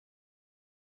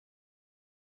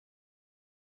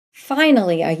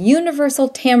Finally, a universal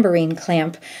tambourine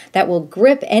clamp that will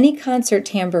grip any concert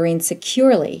tambourine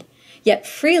securely, yet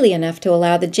freely enough to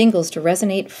allow the jingles to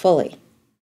resonate fully.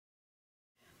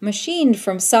 Machined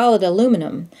from solid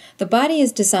aluminum, the body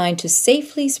is designed to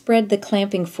safely spread the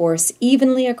clamping force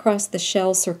evenly across the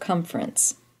shell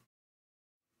circumference.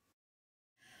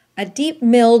 A deep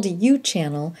milled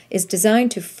U-channel is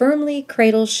designed to firmly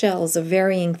cradle shells of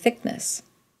varying thickness.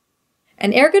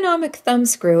 An ergonomic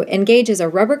thumbscrew engages a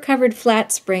rubber-covered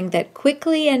flat spring that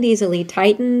quickly and easily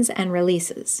tightens and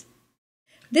releases.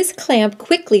 This clamp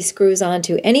quickly screws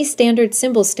onto any standard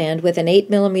cymbal stand with an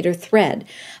 8mm thread,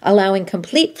 allowing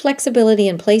complete flexibility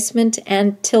in placement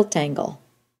and tilt angle.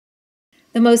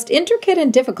 The most intricate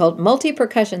and difficult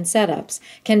multi-percussion setups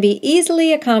can be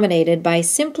easily accommodated by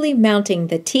simply mounting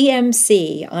the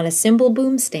TMC on a cymbal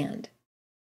boom stand.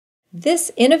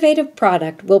 This innovative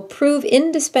product will prove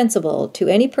indispensable to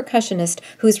any percussionist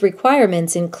whose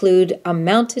requirements include a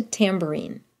mounted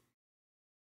tambourine.